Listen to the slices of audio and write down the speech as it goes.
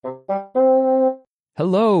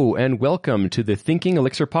Hello, and welcome to the Thinking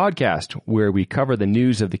Elixir podcast, where we cover the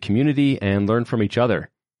news of the community and learn from each other.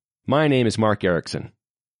 My name is Mark Erickson.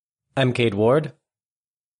 I'm Cade Ward.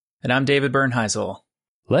 And I'm David Bernheisel.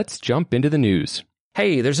 Let's jump into the news.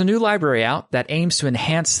 Hey, there's a new library out that aims to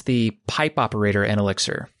enhance the pipe operator in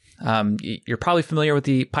Elixir. You're probably familiar with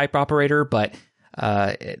the pipe operator, but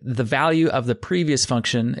the value of the previous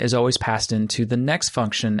function is always passed into the next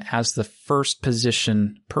function as the first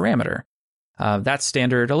position parameter. That's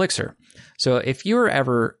standard Elixir. So if you're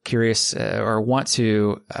ever curious or want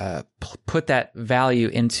to put that value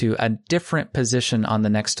into a different position on the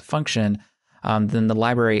next function, then the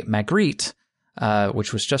library Magritte,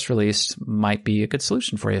 which was just released, might be a good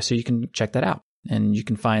solution for you. So you can check that out, and you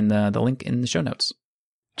can find the link in the show notes.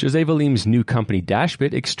 Jose Valim's new company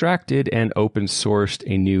Dashbit extracted and open sourced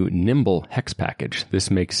a new Nimble hex package.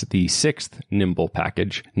 This makes the sixth Nimble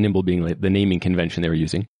package, Nimble being the naming convention they were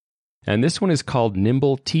using. And this one is called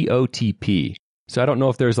Nimble TOTP. So I don't know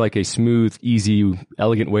if there's like a smooth, easy,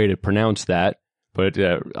 elegant way to pronounce that, but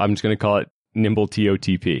I'm just going to call it Nimble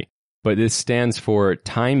TOTP. But this stands for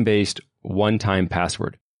Time-Based One-Time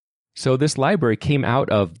Password. So this library came out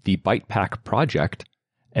of the BytePack project,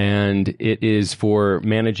 and it is for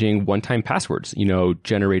managing one-time passwords,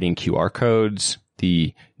 generating QR codes.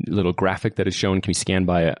 The little graphic that is shown can be scanned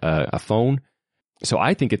by a phone. So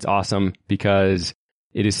I think it's awesome because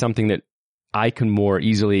it is something that I can more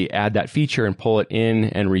easily add that feature and pull it in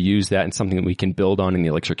and reuse that, and something that we can build on in the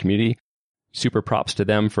Elixir community. Super props to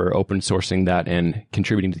them for open sourcing that and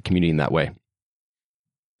contributing to the community in that way.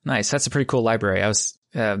 Nice. That's a pretty cool library.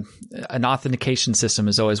 An authentication system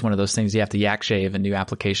is always one of those things you have to yak shave in new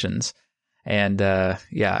applications. And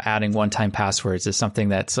adding one-time passwords is something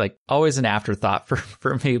that's like always an afterthought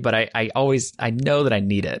for me, but I know that I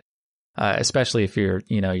need it, especially if you're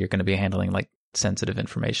going to be handling like sensitive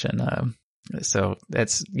information. So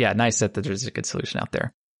that's, nice that there's a good solution out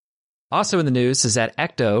there. Also in the news is that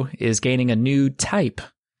Ecto is gaining a new type.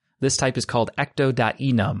 This type is called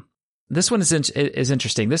ecto.enum. This one is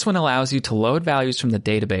interesting. This one allows you to load values from the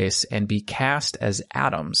database and be cast as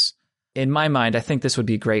atoms. In my mind, I think this would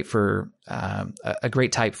be great for a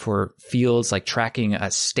great type for fields like tracking a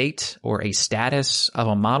state or a status of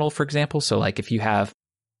a model, for example. So like if you have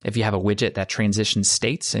a widget that transitions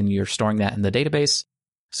states and you're storing that in the database,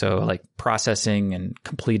 so like processing and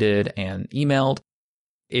completed and emailed,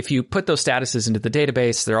 if you put those statuses into the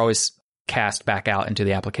database, they're always cast back out into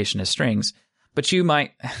the application as strings. But you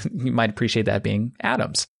might appreciate that being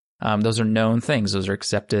atoms. Those are known things. Those are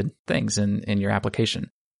accepted things in your application.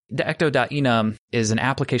 The ecto.enum is an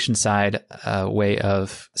application-side way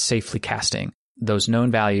of safely casting those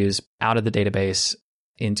known values out of the database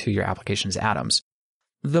into your application as atoms.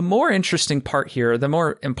 The more interesting part here, the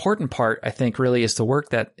more important part, I think, really is the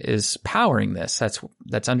work that is powering this.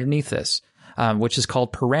 That's underneath this, which is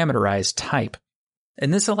called parameterized type.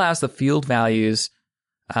 And this allows the field values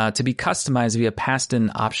to be customized via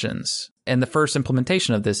passed-in options. And the first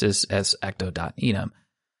implementation of this is as ecto.enum.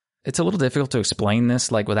 It's a little difficult to explain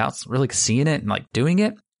this without really seeing it and doing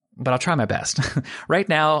it, but I'll try my best. Right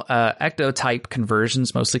now, ecto type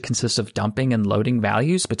conversions mostly consist of dumping and loading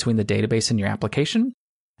values between the database and your application.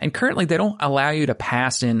 And currently, they don't allow you to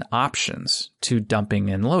pass in options to dumping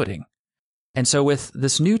and loading. And so with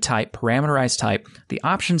this new type, parameterized type, the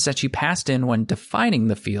options that you passed in when defining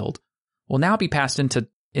the field will now be passed into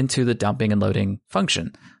the dumping and loading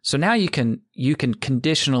function. So now you can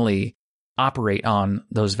conditionally operate on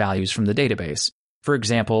those values from the database. For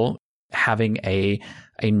example, having a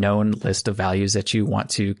known list of values that you want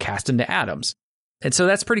to cast into atoms. And so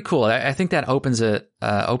that's pretty cool. I think that opens it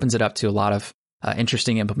up to a lot of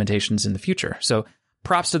interesting implementations in the future. So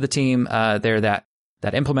props to the team there that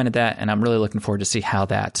implemented that, and I'm really looking forward to see how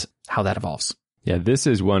that evolves. Yeah, this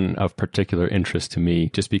is one of particular interest to me,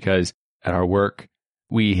 just because at our work,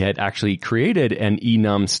 we had actually created an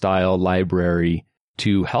enum style library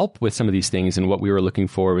to help with some of these things. And what we were looking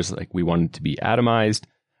for was we wanted to be atomized,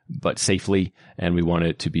 but safely. And we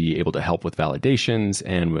wanted to be able to help with validations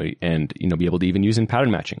and be able to even use in pattern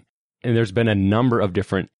matching. And there's been a number of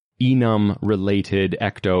different enum related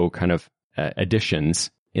ecto kind of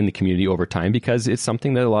additions in the community over time, because it's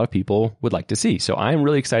something that a lot of people would like to see. So I'm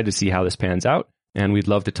really excited to see how this pans out. And we'd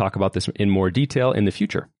love to talk about this in more detail in the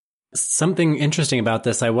future. Something interesting about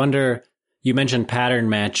this, I wonder, you mentioned pattern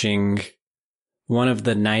matching. One of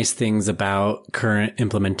the nice things about current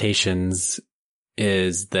implementations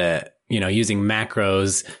is that, using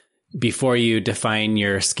macros, before you define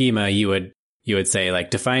your schema, you would say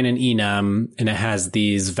define an enum and it has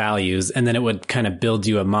these values, and then it would kind of build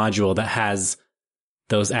you a module that has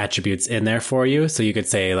those attributes in there for you. So you could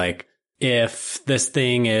say if this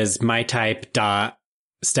thing is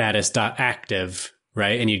mytype.status.active,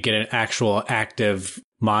 right? And you'd get an actual active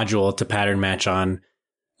module to pattern match on.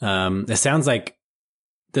 It sounds like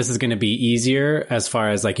this is going to be easier as far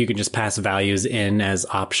as like you can just pass values in as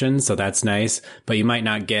options. So that's nice, but you might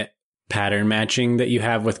not get pattern matching that you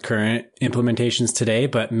have with current implementations today,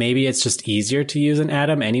 but maybe it's just easier to use an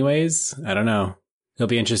Atom anyways. I don't know. It'll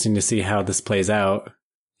be interesting to see how this plays out.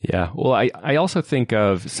 Yeah. Well, I also think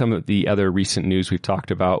of some of the other recent news we've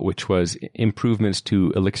talked about, which was improvements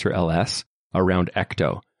to Elixir LS around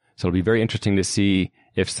Ecto. So it'll be very interesting to see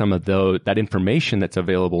if some of that information that's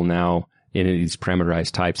available now in these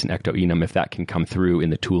parameterized types in Ecto Enum, if that can come through in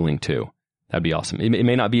the tooling too. That'd be awesome. It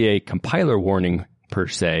may not be a compiler warning per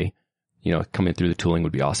se, coming through the tooling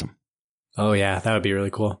would be awesome. Oh yeah, that would be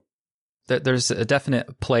really cool. There's a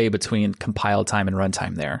definite play between compile time and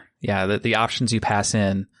runtime there. Yeah, the options you pass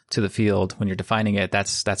in to the field when you're defining it,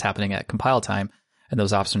 that's happening at compile time, and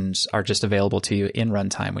those options are just available to you in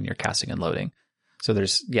runtime when you're casting and loading. So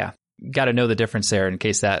got to know the difference there in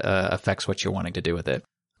case that affects what you're wanting to do with it.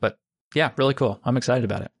 But yeah, really cool. I'm excited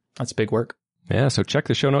about it. That's big work. Yeah, so check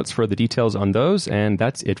the show notes for the details on those, and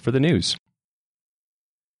that's it for the news.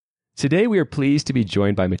 Today, we are pleased to be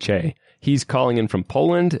joined by Maciej. He's calling in from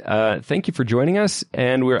Poland. Thank you for joining us.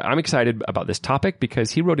 And I'm excited about this topic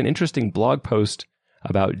because he wrote an interesting blog post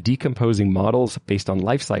about decomposing models based on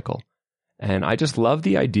lifecycle. And I just love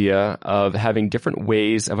the idea of having different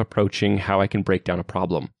ways of approaching how I can break down a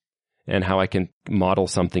problem and how I can model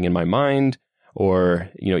something in my mind or,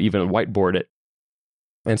 even whiteboard it.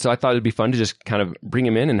 And so I thought it'd be fun to just kind of bring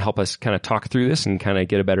him in and help us kind of talk through this and kind of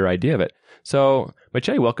get a better idea of it. So,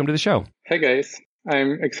 Maciej, welcome to the show. Hey guys,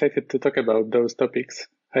 I'm excited to talk about those topics.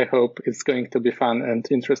 I hope it's going to be fun and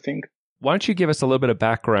interesting. Why don't you give us a little bit of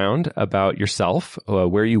background about yourself,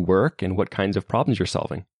 where you work, and what kinds of problems you're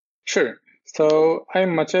solving? Sure. So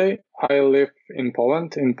I'm Maciej. I live in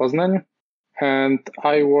Poland, in Poznań, and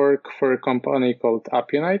I work for a company called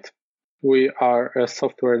Appionite. We are a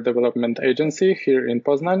software development agency here in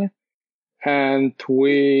Poznań, and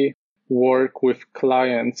we work with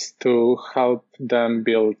clients to help them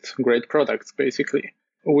build great products, basically.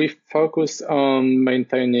 We focus on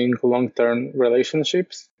maintaining long-term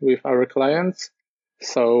relationships with our clients.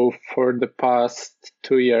 So for the past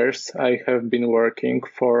 2 years, I have been working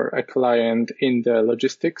for a client in the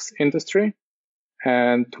logistics industry,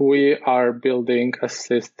 and we are building a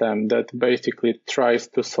system that basically tries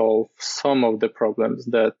to solve some of the problems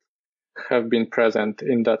that have been present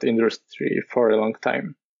in that industry for a long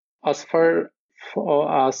time. As far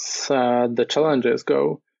as the challenges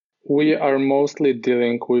go, we are mostly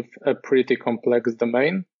dealing with a pretty complex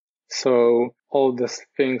domain. So all the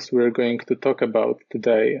things we're going to talk about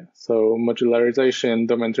today, so modularization,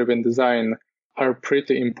 domain-driven design, are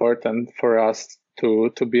pretty important for us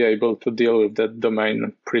to be able to deal with that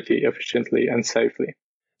domain pretty efficiently and safely.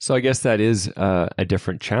 So I guess that is a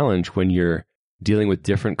different challenge when you're dealing with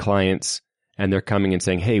different clients and they're coming and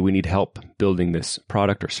saying, hey, we need help building this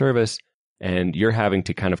product or service. And you're having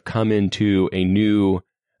to kind of come into a new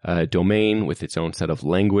domain with its own set of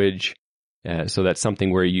language. So that's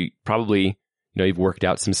something where you probably, you've worked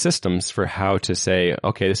out some systems for how to say,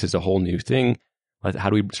 okay, this is a whole new thing.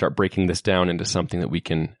 How do we start breaking this down into something that we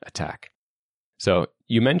can attack? So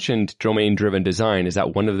you mentioned domain-driven design. Is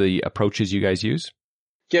that one of the approaches you guys use?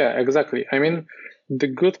 Yeah, exactly. I mean, the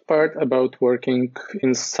good part about working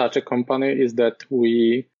in such a company is that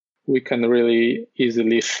we can really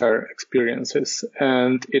easily share experiences.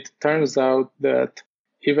 And it turns out that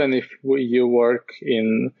even if you work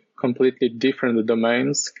in completely different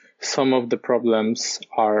domains, some of the problems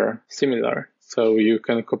are similar. So you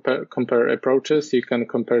can compare approaches, you can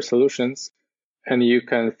compare solutions, and you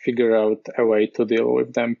can figure out a way to deal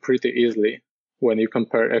with them pretty easily when you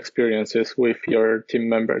compare experiences with your team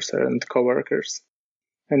members and coworkers.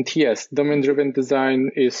 And yes, domain-driven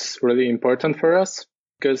design is really important for us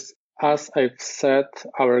because, as I've said,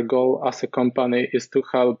 our goal as a company is to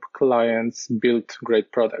help clients build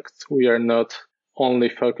great products. We are not only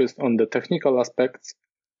focused on the technical aspects,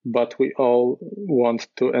 but we all want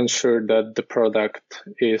to ensure that the product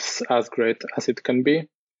is as great as it can be.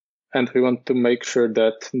 And we want to make sure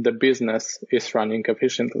that the business is running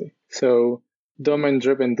efficiently. So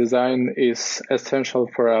domain-driven design is essential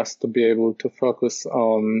for us to be able to focus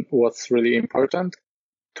on what's really important,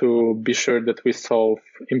 to be sure that we solve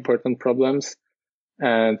important problems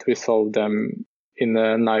and we solve them in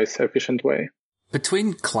a nice, efficient way.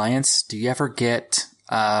 Between clients, do you ever get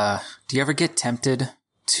tempted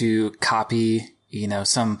to copy,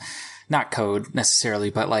 some not code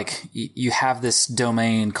necessarily, but like you have this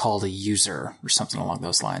domain called a user or something along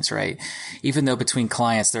those lines, right? Even though between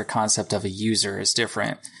clients, their concept of a user is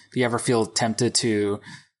different. Do you ever feel tempted to,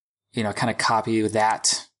 kind of copy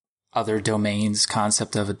that other domain's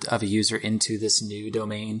concept of a user into this new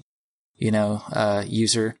domain,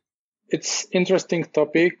 user? It's interesting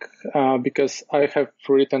topic because I have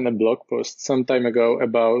written a blog post some time ago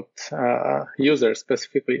about user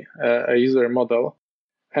specifically, a user model.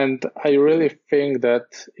 And I really think that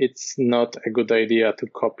it's not a good idea to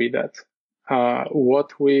copy that.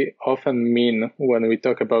 What we often mean when we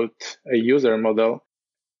talk about a user model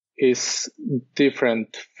is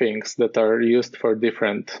different things that are used for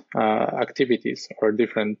different activities or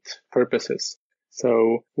different purposes.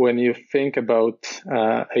 So when you think about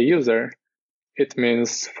a user, it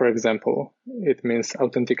means, for example, it means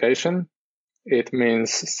authentication. It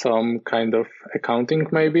means some kind of accounting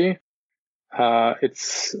maybe.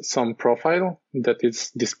 It's some profile that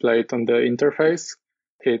is displayed on the interface.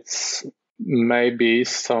 It's maybe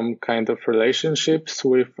some kind of relationships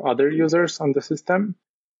with other users on the system.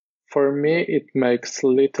 For me, it makes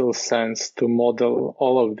little sense to model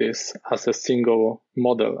all of this as a single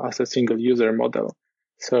model, as a single user model.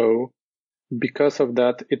 So because of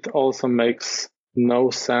that, it also makes no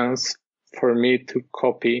sense for me to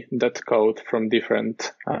copy that code from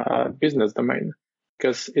different business domain,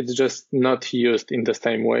 because it's just not used in the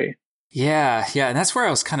same way. Yeah. And that's where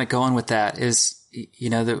I was kind of going with that is,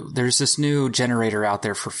 there's this new generator out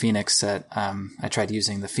there for Phoenix that I tried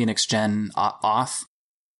using, the Phoenix Gen Auth.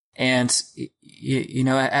 And,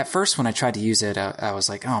 at first when I tried to use it, I was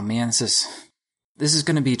like, oh man, this is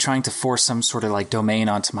going to be trying to force some sort of like domain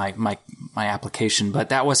onto my application. But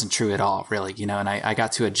that wasn't true at all, really, and I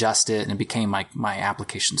got to adjust it and it became my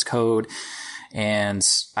application's code. And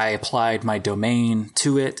I applied my domain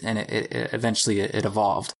to it and it eventually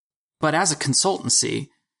evolved. But as a consultancy,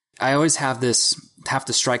 I always have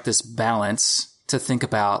to strike this balance to think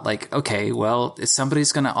about like, okay, well,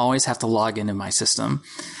 somebody's going to always have to log into my system.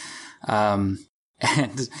 And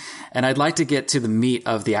I'd like to get to the meat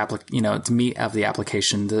of the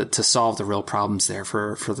application to solve the real problems there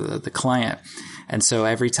for the client. And so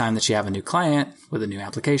every time that you have a new client with a new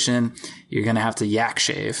application, you're going to have to yak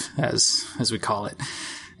shave, as we call it.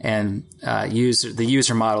 And the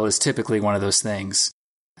user model is typically one of those things.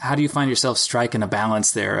 How do you find yourself striking a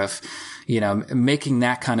balance there of, making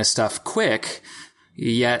that kind of stuff quick,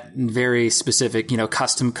 yet very specific,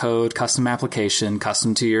 custom code, custom application,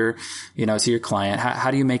 custom to your, to your client? How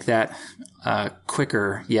do you make that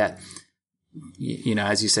quicker, yet,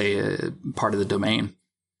 as you say, part of the domain?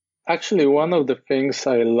 Actually, one of the things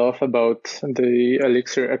I love about the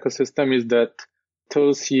Elixir ecosystem is that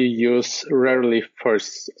tools you use rarely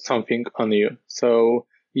force something on you. So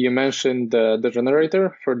you mentioned the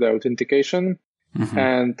generator for the authentication. Mm-hmm.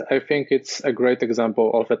 And I think it's a great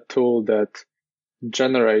example of a tool that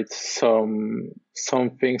generates some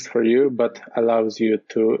things for you, but allows you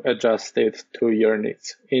to adjust it to your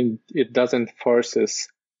needs. It doesn't force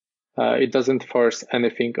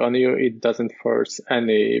anything on you. It doesn't force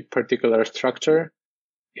any particular structure.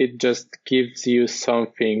 It just gives you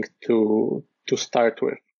something to start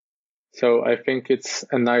with. So I think it's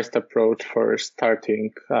a nice approach for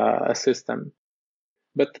starting a system.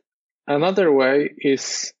 But another way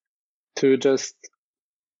is to just,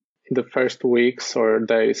 in the first weeks or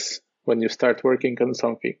days when you start working on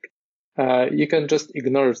something, you can just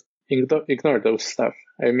ignore those stuff.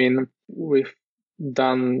 I mean, we've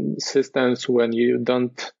done systems when you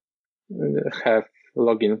don't have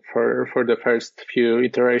login for the first few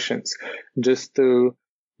iterations, just to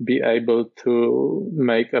be able to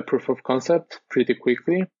make a proof of concept pretty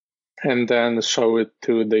quickly and then show it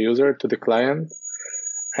to the user, to the client,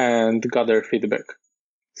 and gather feedback.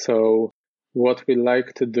 So what we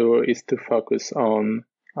like to do is to focus on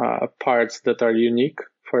parts that are unique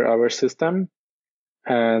for our system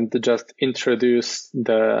and just introduce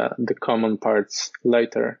the common parts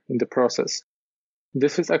later in the process.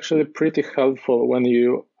 This is actually pretty helpful when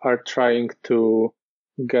you are trying to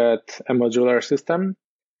get a modular system,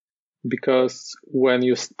 because when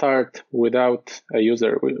you start without a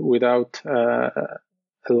user, without a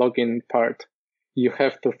login part, you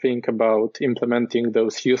have to think about implementing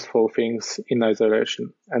those useful things in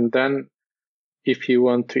isolation. And then if you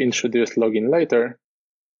want to introduce login later,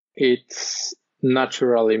 it's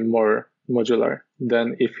naturally more modular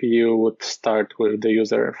than if you would start with the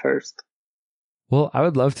user first. Well, I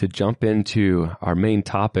would love to jump into our main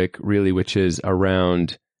topic, really, which is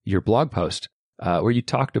around your blog post, where you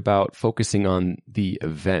talked about focusing on the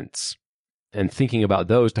events and thinking about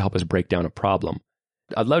those to help us break down a problem.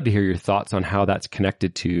 I'd love to hear your thoughts on how that's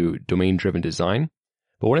connected to domain-driven design.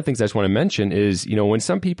 But one of the things I just want to mention is, when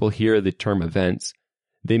some people hear the term events,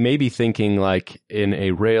 they may be thinking like in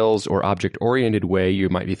a Rails or object-oriented way, you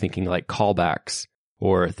might be thinking like callbacks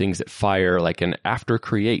or things that fire like an after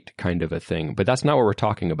create kind of a thing. But that's not what we're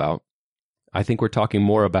talking about. I think we're talking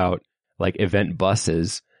more about like event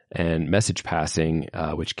buses and message passing,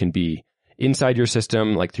 which can be inside your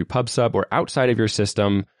system, like through PubSub, or outside of your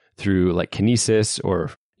system through like Kinesis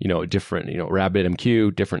or, different,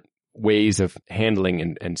 RabbitMQ, different ways of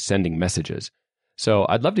handling and sending messages. So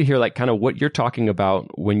I'd love to hear like kind of what you're talking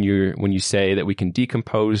about when you say that we can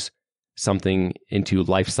decompose something into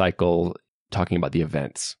life cycle, talking about the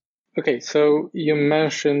events. Okay, so you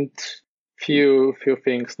mentioned few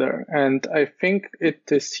things there, and I think it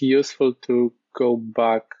is useful to go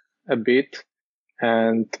back a bit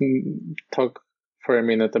and talk for a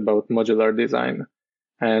minute about modular design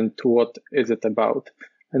and what is it about.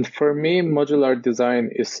 And for me, modular design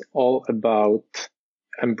is all about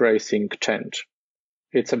embracing change.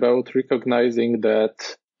 It's about recognizing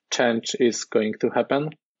that change is going to happen,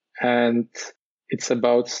 and it's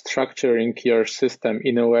about structuring your system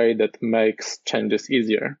in a way that makes changes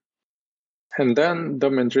easier. And then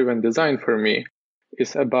domain-driven design for me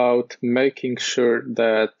is about making sure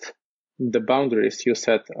that the boundaries you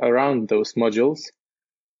set around those modules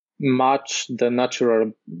match the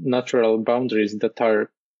natural boundaries that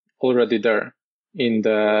are already there in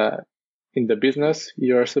the business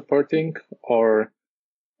you are supporting, or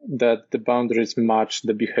that the boundaries match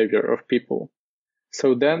the behavior of people.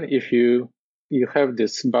 So then if you have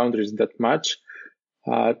these boundaries that match,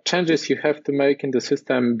 changes you have to make in the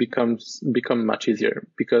system become much easier,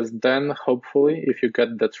 because then hopefully if you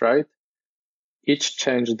get that right, each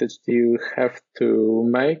change that you have to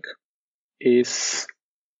make is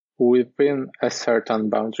within a certain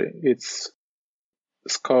boundary. It's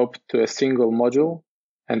scoped to a single module,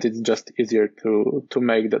 and it's just easier to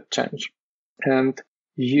make that change. And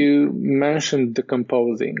you mentioned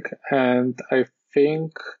decomposing, and I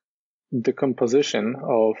think the composition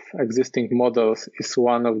of existing models is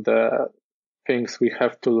one of the things we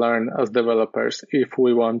have to learn as developers if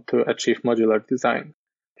we want to achieve modular design.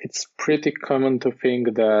 It's pretty common to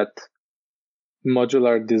think that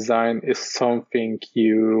modular design is something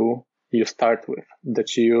you start with,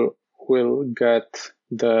 that you will get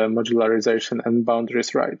the modularization and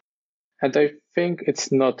boundaries right. And I think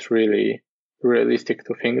it's not really realistic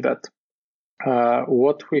to think that.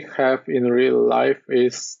 What we have in real life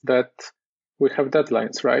is that we have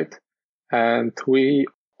deadlines, right? And we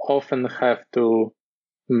often have to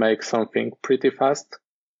make something pretty fast.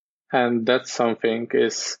 And that something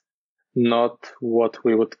is not what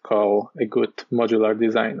we would call a good modular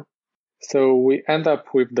design. So we end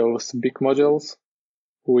up with those big modules.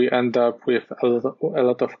 We end up with a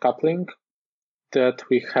lot of coupling that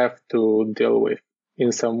we have to deal with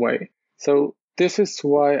in some way. So this is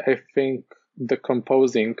why I think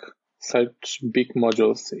decomposing such big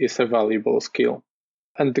modules is a valuable skill.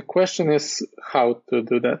 And the question is how to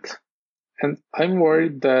do that. And I'm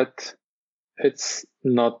worried that it's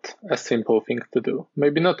not a simple thing to do.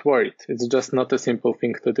 Maybe not worried, it's just not a simple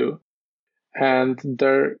thing to do. And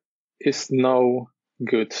there is no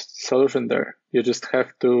good solution there. You just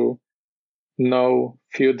have to know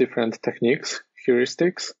few different techniques,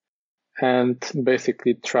 heuristics, and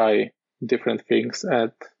basically try different things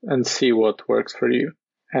and see what works for you.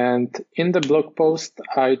 And in the blog post,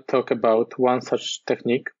 I talk about one such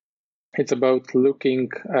technique. It's about looking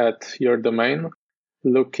at your domain,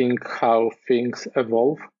 looking how things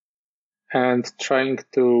evolve, and trying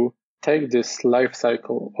to take this life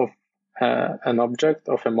cycle of an object,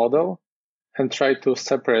 of a model, and try to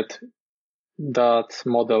separate that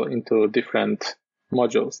model into different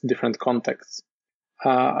modules, different contexts.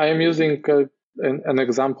 I am using an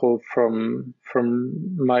example from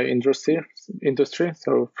my industry,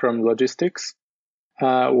 so from logistics,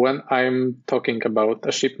 when I'm talking about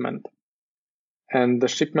a shipment. And the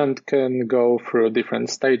shipment can go through different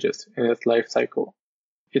stages in its life cycle.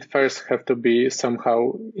 It first have to be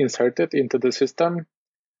somehow inserted into the system.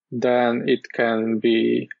 Then it can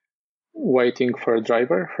be waiting for a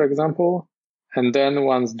driver, for example. And then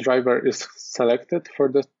once driver is selected for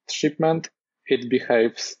the shipment, it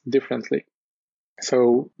behaves differently.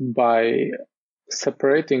 So by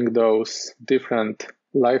separating those different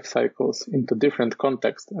life cycles into different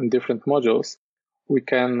contexts and different modules, we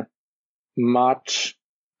can match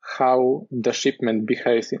how the shipment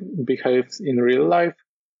behaves in real life,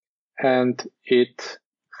 and it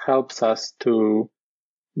helps us to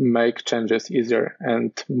make changes easier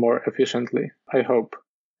and more efficiently, I hope.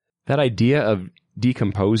 That idea of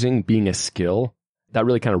decomposing being a skill that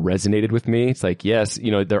really kind of resonated with me. It's like, yes,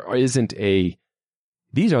 there isn't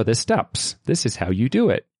these are the steps. This is how you do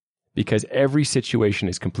it, because every situation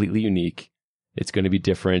is completely unique. It's going to be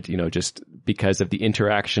different, just because of the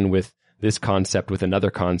interaction with this concept with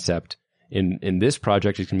another concept. In this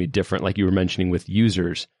project, it's going to be different, like you were mentioning with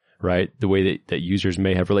users, right? The way that users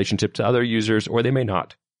may have relationship to other users, or they may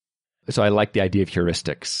not. So I like the idea of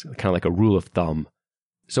heuristics, kind of like a rule of thumb.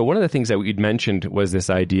 So one of the things that we'd mentioned was this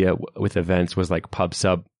idea with events was like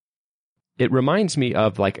PubSub. It reminds me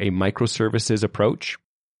of like a microservices approach.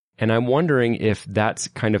 And I'm wondering if that's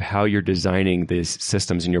kind of how you're designing these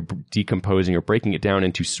systems, and you're decomposing or breaking it down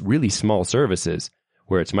into really small services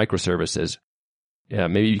where it's microservices. Yeah,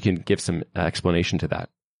 maybe you can give some explanation to that.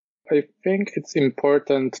 I think it's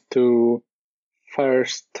important to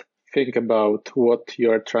first think about what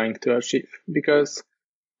you are trying to achieve, because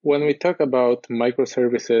when we talk about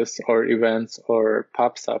microservices or events or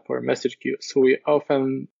PubSub or message queues, we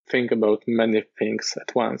often think about many things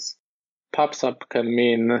at once. PubSub can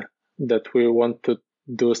mean that we want to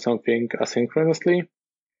do something asynchronously,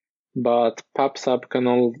 but PubSub can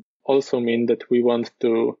also mean that we want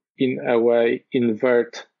to, in a way,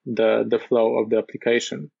 invert the flow of the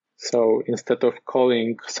application. So instead of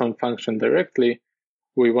calling some function directly,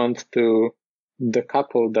 we want to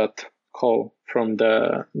decouple that call from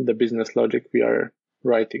the business logic we are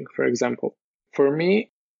writing, for example. For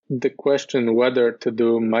me, the question whether to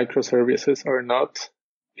do microservices or not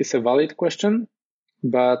is a valid question,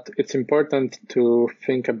 but it's important to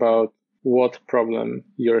think about what problem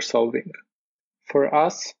you're solving. For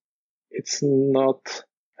us, it's not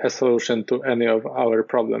a solution to any of our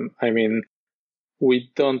problem. I mean,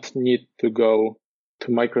 we don't need to go to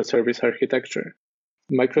microservice architecture.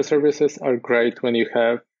 Microservices are great when you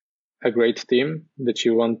have a great team that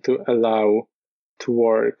you want to allow to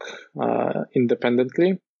work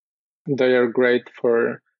independently. They are great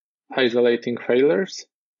for isolating failures.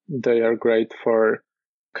 They are great for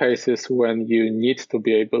cases when you need to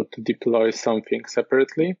be able to deploy something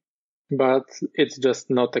separately, but it's just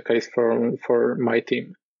not the case for my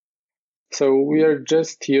team. So we are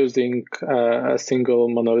just using a single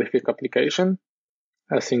monolithic application,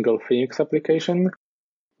 a single Phoenix application.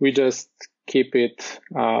 We just keep it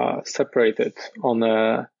separated on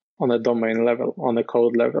a domain level, on a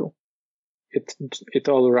code level. It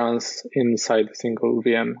all runs inside a single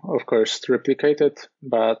VM, of course replicated,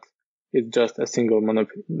 but it's just a single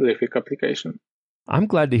monolithic application. I'm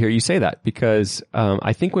glad to hear you say that, because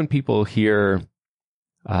I think when people hear,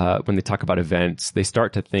 when they talk about events, they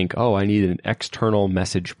start to think, oh, I need an external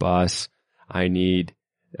message bus. I need,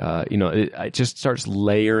 it just starts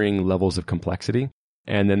layering levels of complexity.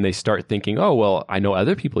 And then they start thinking, oh, well, I know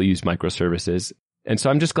other people use microservices. And so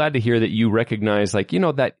I'm just glad to hear that you recognize, like,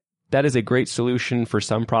 that is a great solution for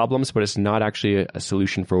some problems, but it's not actually a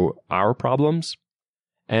solution for our problems.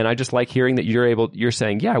 And I just like hearing that you're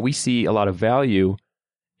saying, yeah, we see a lot of value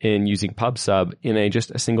in using PubSub in just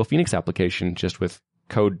a single Phoenix application, just with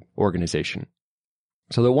code organization.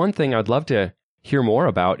 So the one thing I'd love to hear more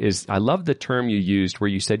about is, I love the term you used where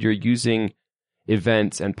you said you're using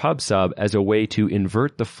events and PubSub as a way to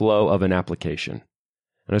invert the flow of an application.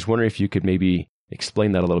 And I was wondering if you could maybe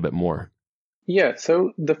explain that a little bit more. Yeah,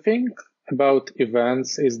 so the thing about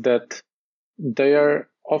events is that they are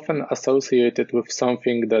often associated with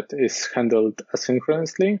something that is handled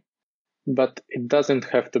asynchronously, but it doesn't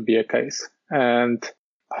have to be a case. And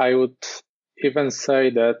I would even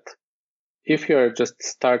say that if you're just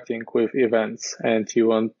starting with events and you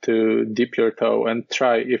want to dip your toe and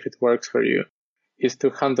try if it works for you, is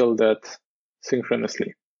to handle that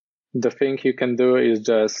synchronously. The thing you can do is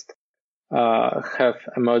just have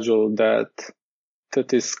a module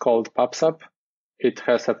that is called PubSub. It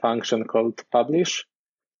has a function called publish.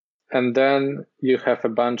 And then you have a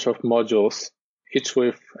bunch of modules, each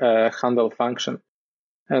with a handle function.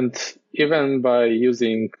 And even by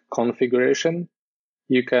using configuration,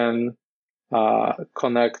 you can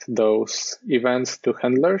connect those events to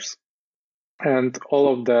handlers. And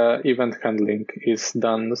all of the event handling is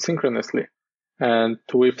done synchronously. And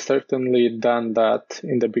we've certainly done that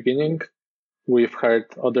in the beginning. We've heard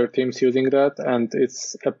other teams using that, and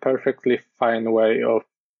it's a perfectly fine way of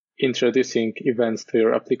introducing events to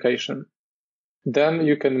your application. Then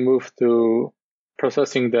you can move to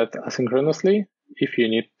processing that asynchronously if you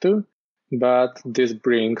need to, but this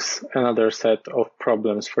brings another set of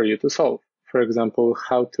problems for you to solve. For example,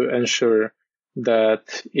 how to ensure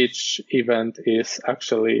that each event is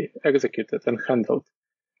actually executed and handled,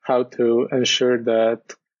 how to ensure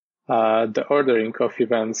that the ordering of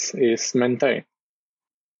events is maintained.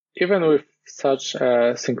 Even with such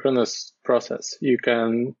a synchronous process, you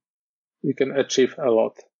can you can achieve a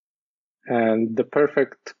lot. And the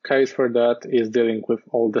perfect case for that is dealing with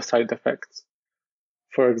all the side effects.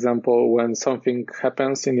 For example, when something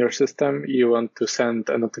happens in your system, you want to send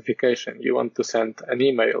a notification, you want to send an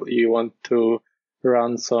email, you want to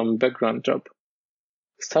run some background job.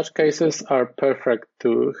 Such cases are perfect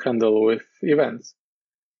to handle with events.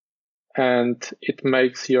 And it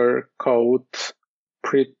makes your code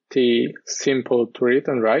pretty simple to read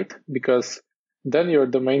and write, because then your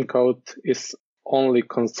domain code is only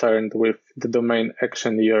concerned with the domain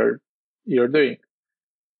action you're doing.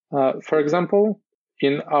 For example,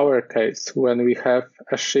 in our case, when we have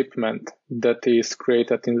a shipment that is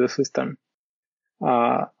created in the system,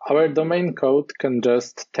 our domain code can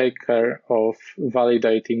just take care of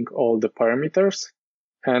validating all the parameters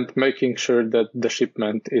and making sure that the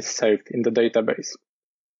shipment is saved in the database.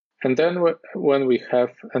 And then when we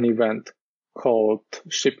have an event called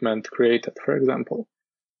shipment created, for example,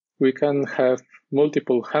 we can have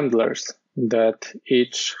multiple handlers that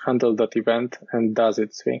each handle that event and does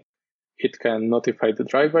its thing. It can notify the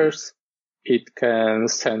drivers. It can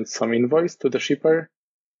send some invoice to the shipper.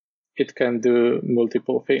 It can do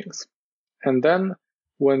multiple things. And then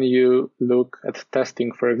when you look at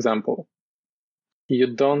testing, for example,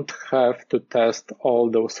 you don't have to test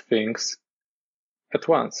all those things at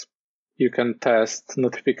once. You can test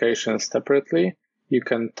notifications separately. You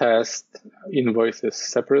can test invoices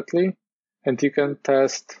separately, and you can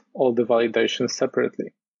test all the validations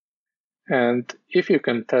separately. And if you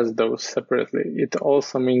can test those separately, it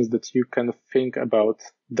also means that you can think about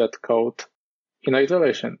that code in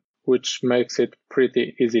isolation, which makes it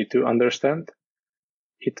pretty easy to understand.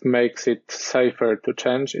 It makes it safer to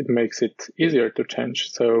change. It makes it easier to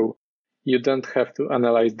change. So you don't have to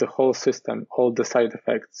analyze the whole system, all the side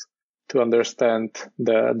effects, to understand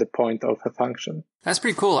the point of a function. That's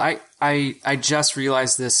pretty cool. I just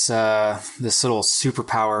realized this little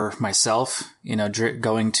superpower myself,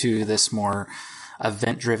 going to this more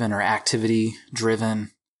event driven or activity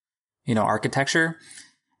driven, architecture.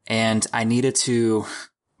 And I needed to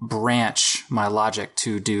branch my logic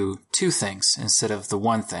to do two things instead of the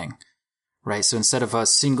one thing, right? So instead of a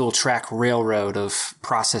single track railroad of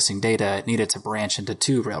processing data, it needed to branch into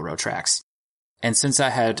two railroad tracks. And since I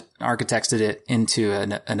had architected it into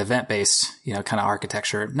an event-based, kind of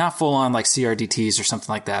architecture, not full on like CRDTs or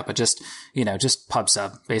something like that, but just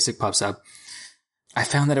PubSub, basic PubSub, I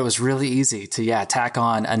found that it was really easy to, tack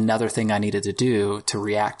on another thing I needed to do to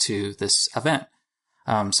react to this event.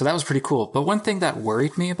 So that was pretty cool. But one thing that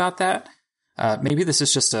worried me about that, maybe this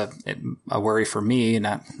is just a worry for me,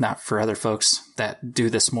 not for other folks that do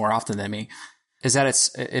this more often than me, is that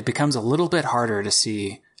it becomes a little bit harder to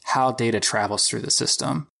see how data travels through the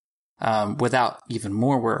system, without even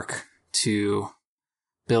more work to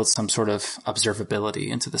build some sort of observability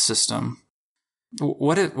into the system.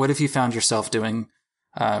 What have you found yourself doing,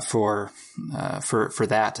 for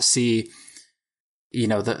that, to see,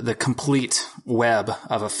 the complete web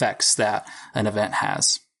of effects that an event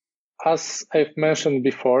has? As I've mentioned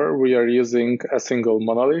before, we are using a single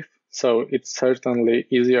monolith, so it's certainly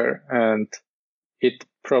easier, and it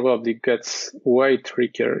probably gets way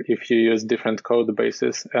trickier if you use different code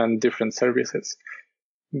bases and different services.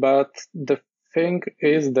 But the thing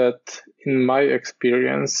is that in my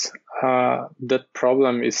experience, that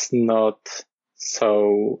problem is not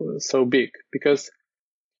so big, because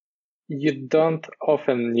you don't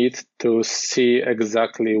often need to see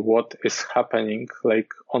exactly what is happening, like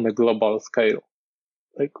on a global scale.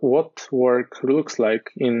 Like what work looks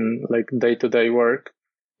like in like day-to-day work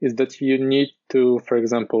is that you need to, for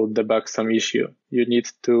example, debug some issue. You need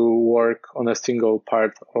to work on a single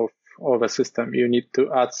part of a system. You need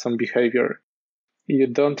to add some behavior. You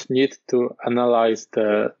don't need to analyze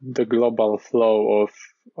the global flow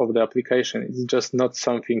of the application. It's just not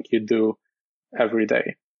something you do every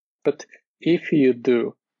day. But if you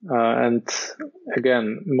do, and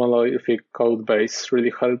again, monolithic code base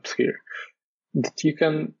really helps here, that you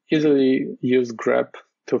can easily use grep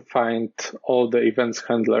to find all the events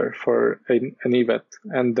handler for an event,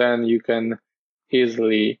 and then you can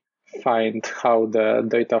easily find how the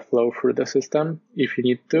data flow through the system if you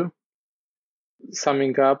need to.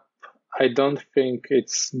 Summing up, I don't think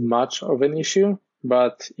it's much of an issue,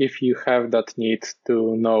 but if you have that need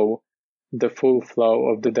to know the full flow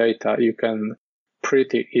of the data, you can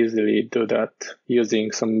pretty easily do that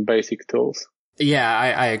using some basic tools. Yeah,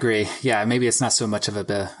 I agree. Yeah, maybe it's not so much of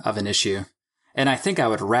an issue. And I think I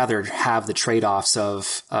would rather have the trade-offs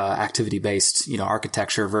of activity-based,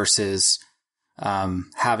 architecture versus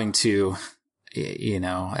having to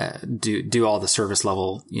do all the service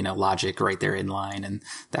level, logic right there in line and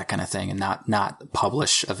that kind of thing, and not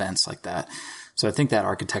publish events like that. So I think that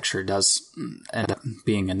architecture does end up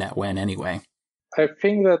being a net win anyway. I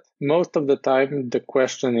think that most of the time the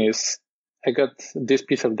question is, I got this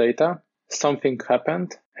piece of data, something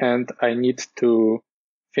happened, and I need to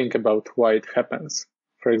think about why it happens.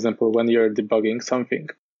 For example, when you're debugging something,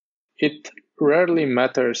 it rarely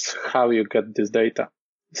matters how you get this data.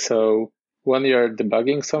 So when you're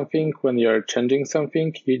debugging something, when you're changing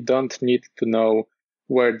something, you don't need to know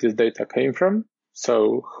where this data came from,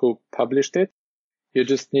 so who published it. You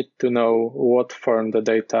just need to know what form the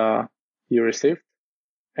data you received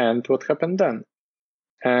and what happened then.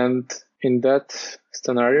 And in that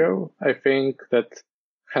scenario, I think that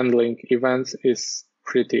handling events is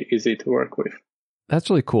pretty easy to work with. That's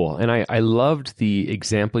really cool. And I loved the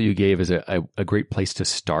example you gave as a great place to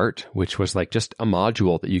start, which was like just a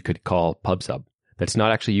module that you could call PubSub. That's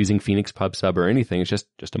not actually using Phoenix PubSub or anything. It's just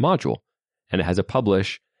a module. And it has a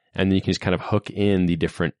publish, and then you can just kind of hook in the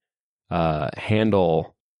different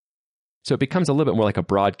handle. So it becomes a little bit more like a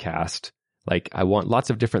broadcast. Like I want lots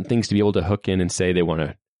of different things to be able to hook in and say they want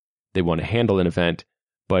to handle an event,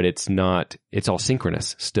 but it's all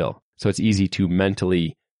synchronous still. So it's easy to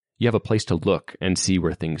mentally, you have a place to look and see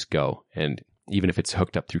where things go. And even if it's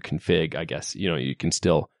hooked up through config, I guess, you can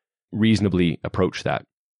still reasonably approach that.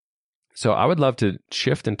 So I would love to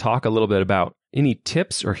shift and talk a little bit about any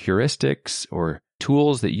tips or heuristics or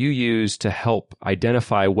tools that you use to help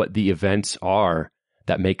identify what the events are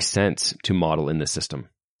that make sense to model in the system.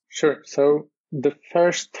 Sure. So the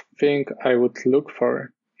first thing I would look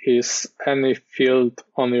for is any field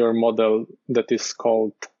on your model that is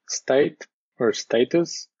called state or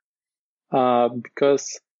status,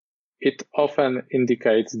 because it often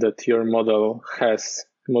indicates that your model has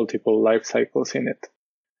multiple life cycles in it.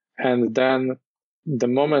 And then the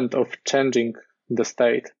moment of changing the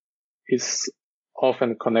state is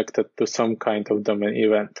often connected to some kind of domain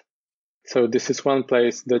event. So this is one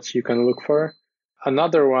place that you can look for.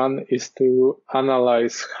 Another one is to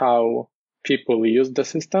analyze how people use the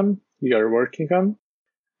system you are working on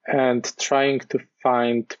and trying to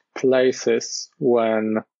find places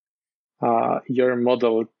when your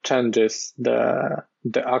model changes the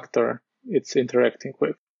actor it's interacting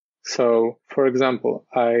with. So, for example,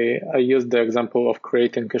 I used the example of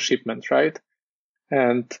creating a shipment, right?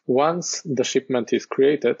 And once the shipment is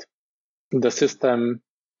created, the system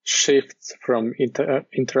shifts from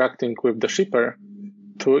interacting with the shipper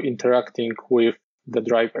to interacting with the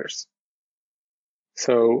drivers.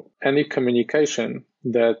 So any communication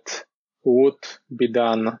that would be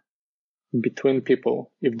done between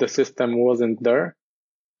people if the system wasn't there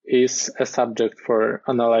is a subject for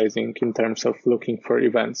analyzing in terms of looking for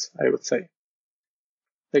events, I would say.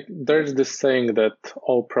 Like, there's this saying that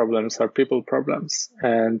all problems are people problems,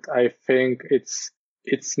 and I think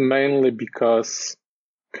it's mainly because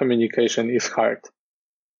communication is hard.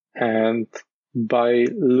 And by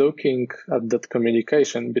looking at that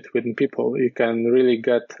communication between people, you can really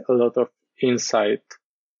get a lot of insight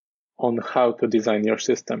on how to design your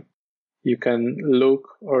system. You can look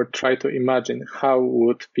or try to imagine how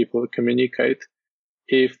would people communicate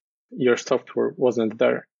if your software wasn't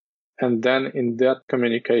there. And then in that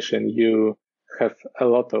communication, you have a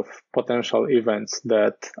lot of potential events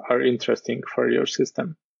that are interesting for your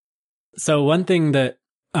system. So one thing that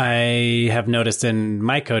I have noticed in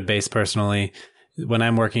my code base personally, when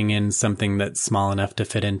I'm working in something that's small enough to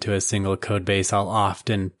fit into a single code base, I'll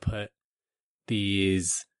often put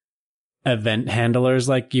these event handlers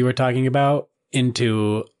like you were talking about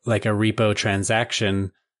into like a repo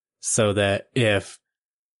transaction, so that if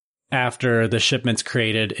after the shipment's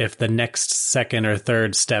created, if the next second or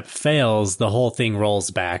third step fails, the whole thing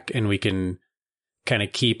rolls back and we can kind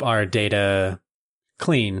of keep our data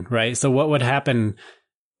clean, right? So what would happen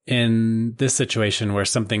in this situation where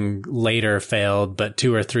something later failed, but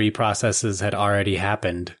 2 or 3 processes had already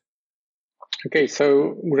happened? Okay,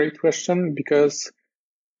 so great question, because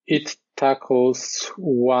it tackles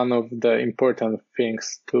one of the important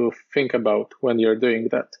things to think about when you're doing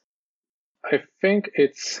that. I think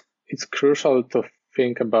it's crucial to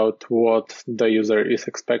think about what the user is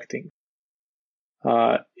expecting.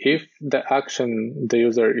 If the action the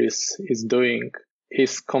user is doing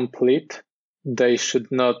is complete, they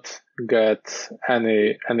should not get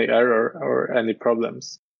any error or any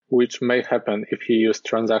problems, which may happen if you use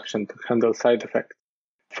transaction to handle side effects.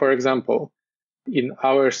 For example, in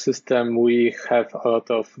our system, we have a lot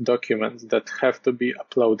of documents that have to be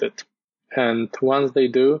uploaded. And once they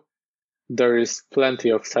do, there is plenty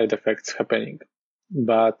of side effects happening.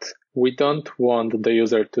 But we don't want the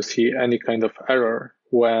user to see any kind of error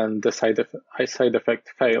when the side effect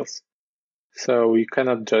fails. So we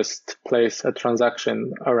cannot just place a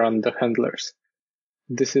transaction around the handlers.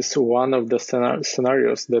 This is one of the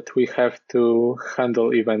scenarios that we have to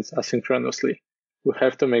handle events asynchronously. We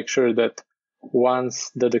have to make sure that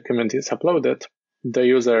once the document is uploaded, the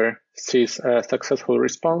user sees a successful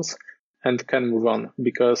response and can move on,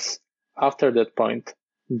 because after that point,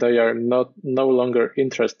 they are no longer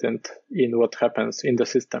interested in what happens in the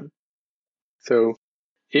system. So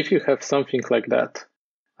if you have something like that,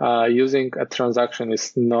 using a transaction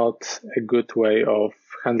is not a good way of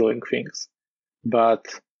handling things. But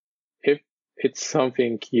if it's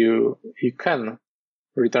something you can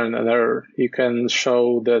return an error, you can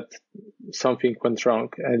show that something went wrong,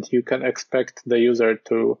 and you can expect the user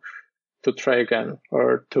to try again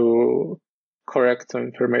or to correct some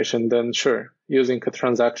information, then sure, using a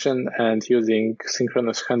transaction and using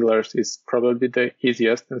synchronous handlers is probably the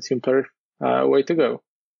easiest and simpler way to go.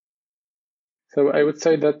 So I would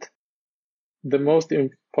say that the most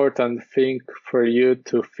important thing for you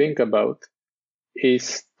to think about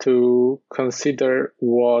is to consider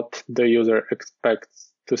what the user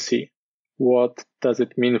expects to see. What does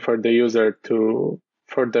it mean for the user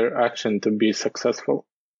for their action to be successful?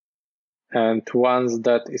 And once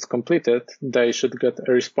that is completed, they should get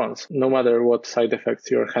a response, no matter what side effects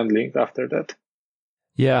you're handling after that.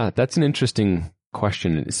 Yeah, that's an interesting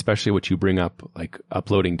question, especially what you bring up, like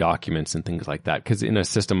uploading documents and things like that. Because in a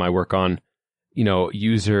system I work on,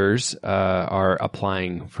 users are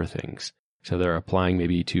applying for things. So they're applying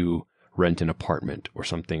maybe to rent an apartment or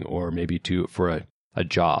something, or maybe for a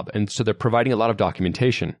job. And so they're providing a lot of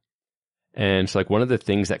documentation. And so like one of the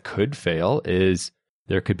things that could fail is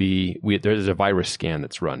there's a virus scan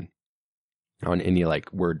that's run on any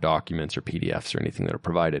like Word documents or PDFs or anything that are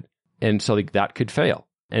provided. And so like that could fail.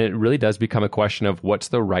 And it really does become a question of what's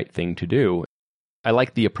the right thing to do. I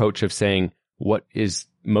like the approach of saying what is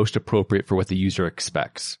most appropriate for what the user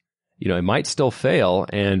expects. It might still fail,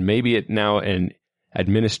 and maybe now an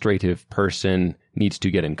administrative person needs to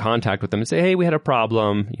get in contact with them and say, hey, we had a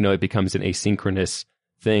problem. It becomes an asynchronous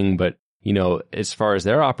thing. But, as far as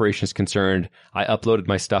their operation is concerned, I uploaded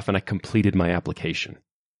my stuff and I completed my application.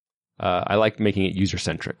 I like making it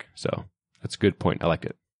user-centric. So that's a good point. I like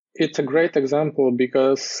it. It's a great example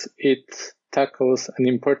because it tackles an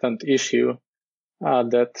important issue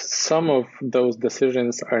that some of those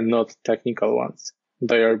decisions are not technical ones.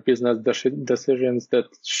 They are business decisions that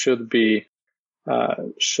should be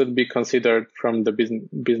considered from the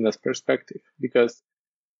business perspective. Because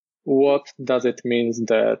what does it mean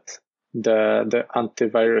that the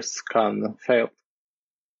antivirus scan failed?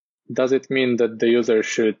 Does it mean that the user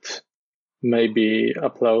should maybe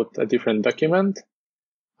upload a different document?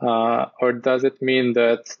 Or does it mean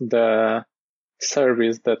that the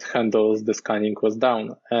service that handles the scanning was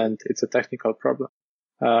down and it's a technical problem?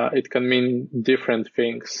 It can mean different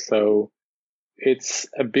things. So it's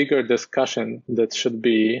a bigger discussion that should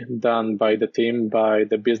be done by the team, by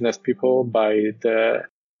the business people, by the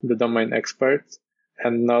domain experts,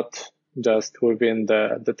 and not just within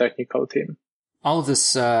the technical team. All of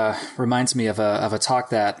this reminds me of a talk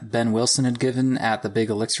that Ben Wilson had given at the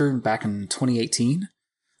Big Elixir back in 2018.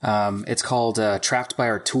 It's called Trapped by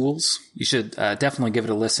Our Tools. You should definitely give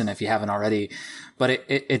it a listen if you haven't already. But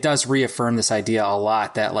it does reaffirm this idea a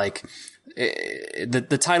lot that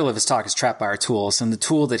the title of his talk is Trapped by Our Tools, and the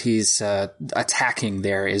tool that he's attacking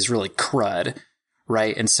there is really CRUD,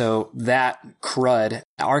 right? And so that CRUD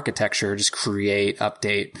architecture, just create,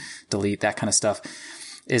 update, delete, that kind of stuff,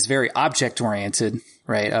 is very object oriented,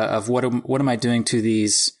 right? Of what am I doing to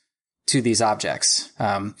these objects,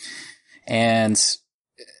 and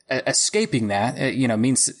escaping that,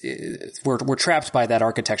 means we're trapped by that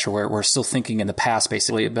architecture where we're still thinking in the past,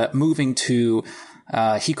 basically. But moving to,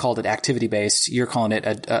 he called it activity based. You're calling it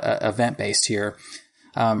event based here.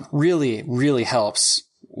 Really, really helps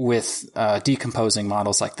with decomposing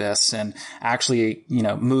models like this, and actually,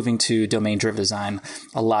 moving to domain driven design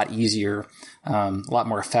a lot easier, a lot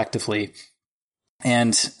more effectively.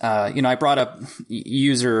 And, I brought up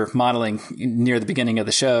user modeling near the beginning of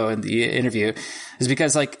the show and the interview is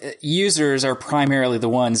because users are primarily the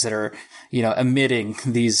ones that are, emitting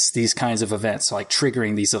these kinds of events, so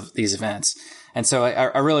triggering these events. And so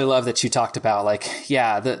I really love that you talked about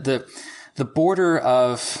the border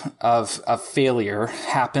of failure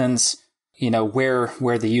happens,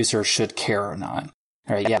 where the user should care or not.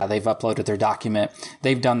 All right. Yeah. They've uploaded their document.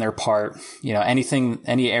 They've done their part.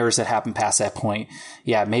 Any errors that happen past that point.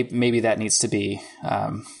 Yeah. Maybe that needs to be,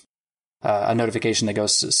 a notification that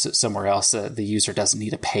goes somewhere else. The user doesn't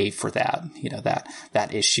need to pay for that,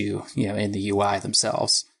 that issue, in the UI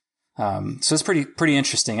themselves. So it's pretty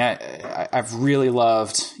interesting. I've really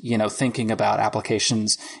loved, thinking about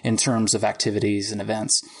applications in terms of activities and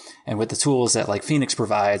events. And with the tools that like Phoenix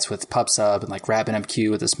provides with PubSub and like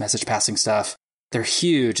RabbitMQ with this message passing stuff, they're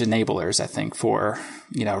huge enablers, I think, for,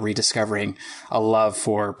 rediscovering a love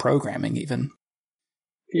for programming even.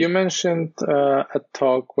 You mentioned a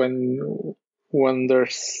talk when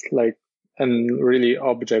there's like a really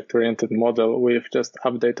object-oriented model with just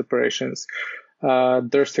update operations.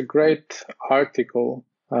 There's a great article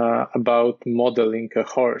about modeling a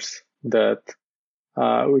horse that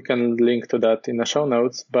we can link to that in the show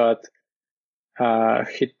notes, but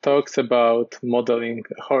he talks about modeling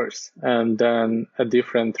a horse, and then a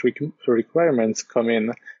different requirements come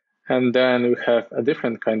in, and then we have a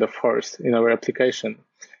different kind of horse in our application,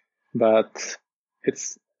 but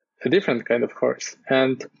it's a different kind of horse.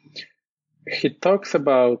 And he talks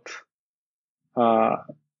about a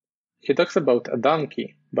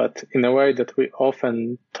donkey, but in a way that we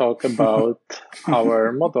often talk about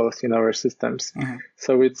our models in our systems. Mm-hmm.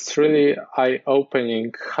 So it's really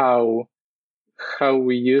eye-opening how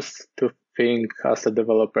we used to think as a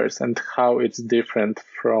developers and how it's different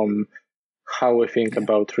from how we think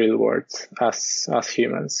about real worlds as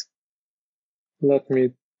humans. Let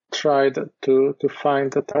me try to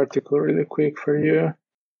find that article really quick for you.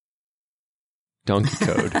 Donkey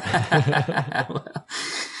Code.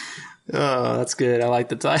 Oh, that's good. I like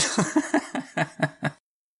the title.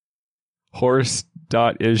 Horse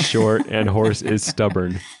is short and horse is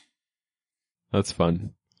stubborn. That's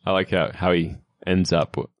fun. I like how he ends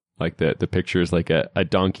up like the picture is like a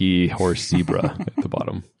donkey horse zebra at the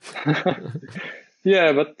bottom.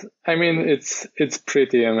 Yeah, but I mean it's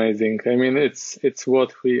pretty amazing. I mean it's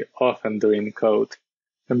what we often do in code,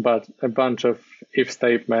 but a bunch of if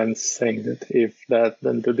statements saying that if that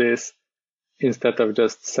then do this, instead of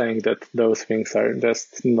just saying that those things are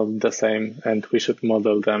just not the same and we should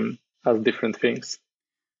model them as different things.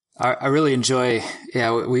 I really enjoy,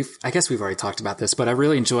 I guess we've already talked about this, but I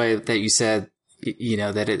really enjoy that you said,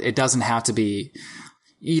 that it doesn't have to be,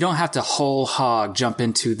 you don't have to whole hog jump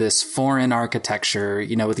into this foreign architecture,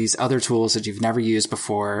 with these other tools that you've never used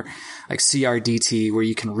before, like CRDT, where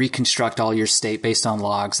you can reconstruct all your state based on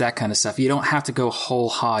logs, that kind of stuff. You don't have to go whole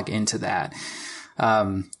hog into that.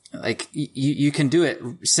 Like you can do it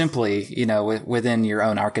simply, within your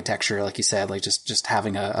own architecture, like you said, like just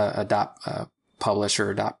having a dot publish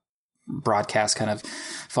or a dot broadcast kind of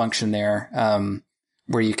function there,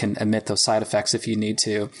 where you can emit those side effects if you need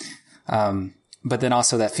to. But then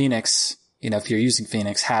also that Phoenix, if you're using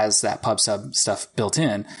Phoenix, has that PubSub stuff built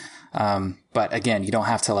in. But again, you don't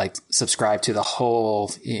have to like subscribe to the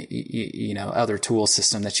whole, other tool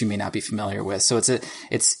system that you may not be familiar with. So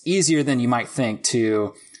it's easier than you might think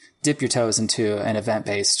to dip your toes into an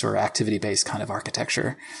event-based or activity-based kind of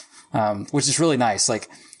architecture, which is really nice. Like,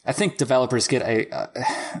 I think developers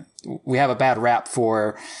we have a bad rap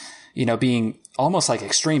for, being almost like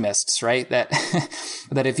extremists, right? That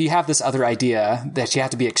if you have this other idea, that you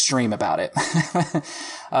have to be extreme about it.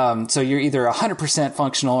 So you're either 100%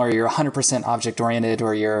 functional or you're 100% object oriented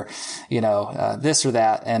or you're, this or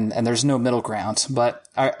that. And there's no middle ground. But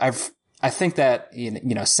I think that,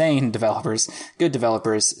 sane developers, good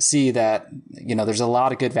developers see that, there's a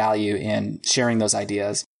lot of good value in sharing those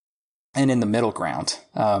ideas and in the middle ground.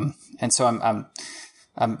 And so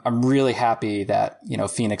I'm really happy that,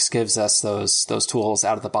 Phoenix gives us those tools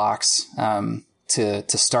out of the box, to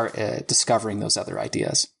start discovering those other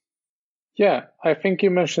ideas. Yeah, I think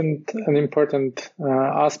you mentioned an important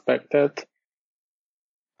aspect that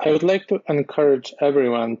I would like to encourage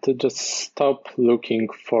everyone to just stop looking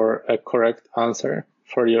for a correct answer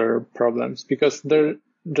for your problems, because there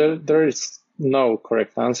is no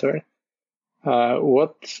correct answer.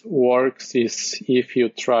 What works is if you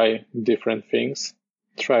try different things,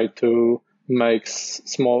 try to make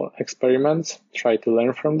small experiments, try to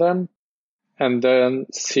learn from them, and then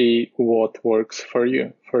see what works for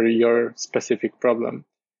you, for your specific problem.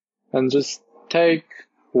 And just take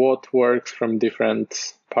what works from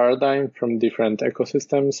different paradigms, from different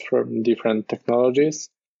ecosystems, from different technologies.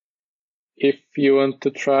 If you want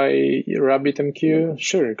to try RabbitMQ,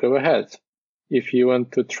 sure, go ahead. If you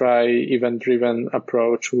want to try event-driven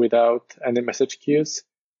approach without any message queues,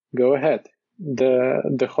 go ahead.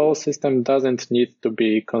 The whole system doesn't need to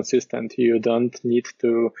be consistent. You don't need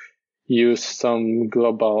to use some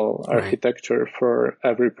global architecture for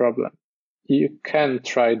every problem. You can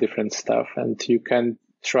try different stuff and you can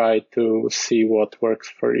try to see what works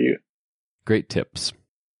for you. Great tips.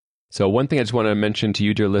 So one thing I just want to mention to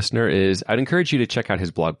you, dear listener, is I'd encourage you to check out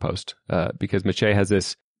his blog post because Maciej has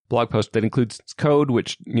this blog post that includes code,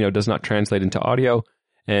 which does not translate into audio.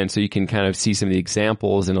 And so you can kind of see some of the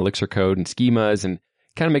examples in Elixir code and schemas and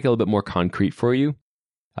kind of make it a little bit more concrete for you.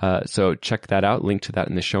 So check that out. Link to that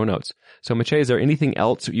in the show notes. So Maciej, is there anything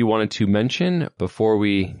else you wanted to mention before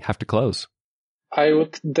we have to close? I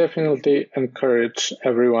would definitely encourage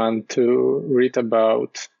everyone to read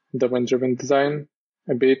about domain-driven design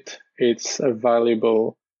a bit. It's a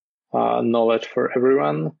valuable knowledge for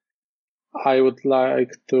everyone. I would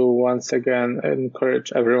like to once again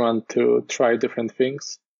encourage everyone to try different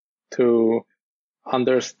things, to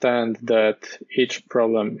understand that each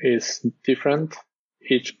problem is different.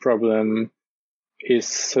 Each problem is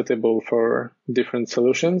suitable for different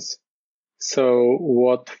solutions. So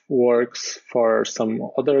what works for some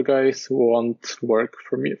other guys won't work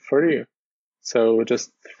for you. So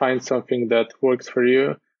just find something that works for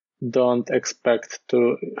you. Don't expect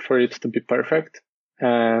for it to be perfect,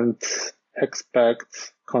 and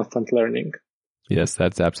expect constant learning. Yes,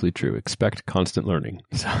 that's absolutely true. Expect constant learning.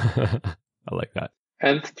 I like that.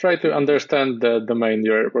 And try to understand the domain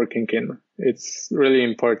you're working in. It's really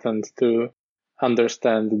important to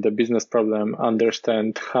understand the business problem,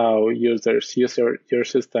 understand how users use your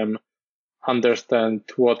system, understand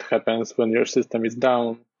what happens when your system is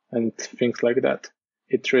down, and things like that.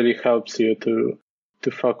 It really helps you to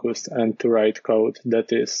focus and to write code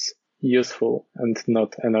that is useful and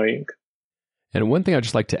not annoying. And one thing I'd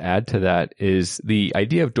just like to add to that is the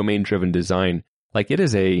idea of domain-driven design. Like, it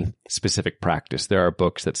is a specific practice. There are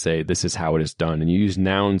books that say this is how it is done, and you use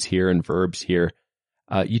nouns here and verbs here.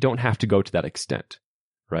 You don't have to go to that extent,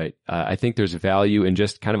 right? I think there's value in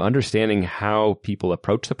just kind of understanding how people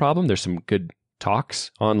approach the problem. There's some good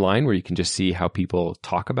talks online where you can just see how people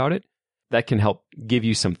talk about it. That can help give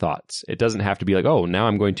you some thoughts. It doesn't have to be like, oh, now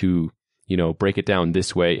I'm going to, break it down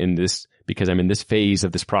this way in this because I'm in this phase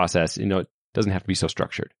of this process. It doesn't have to be so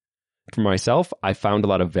structured. For myself, I found a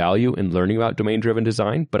lot of value in learning about domain-driven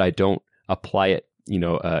design, but I don't apply it,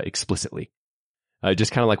 explicitly.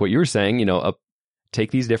 Just kind of like what you were saying,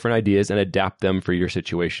 take these different ideas and adapt them for your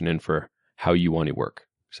situation and for how you want to work.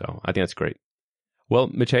 So I think that's great. Well,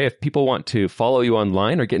 Maciej, if people want to follow you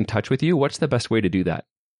online or get in touch with you, what's the best way to do that?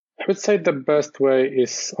 I would say the best way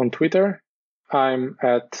is on Twitter. I'm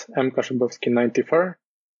at mkaszybowski94.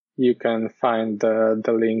 You can find the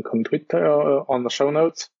link on Twitter on the show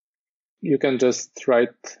notes. You can just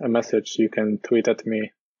write a message. You can tweet at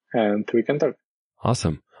me and we can talk.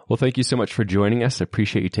 Awesome. Well, thank you so much for joining us. I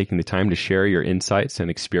appreciate you taking the time to share your insights and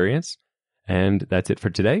experience. And that's it for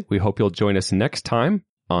today. We hope you'll join us next time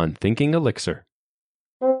on Thinking Elixir.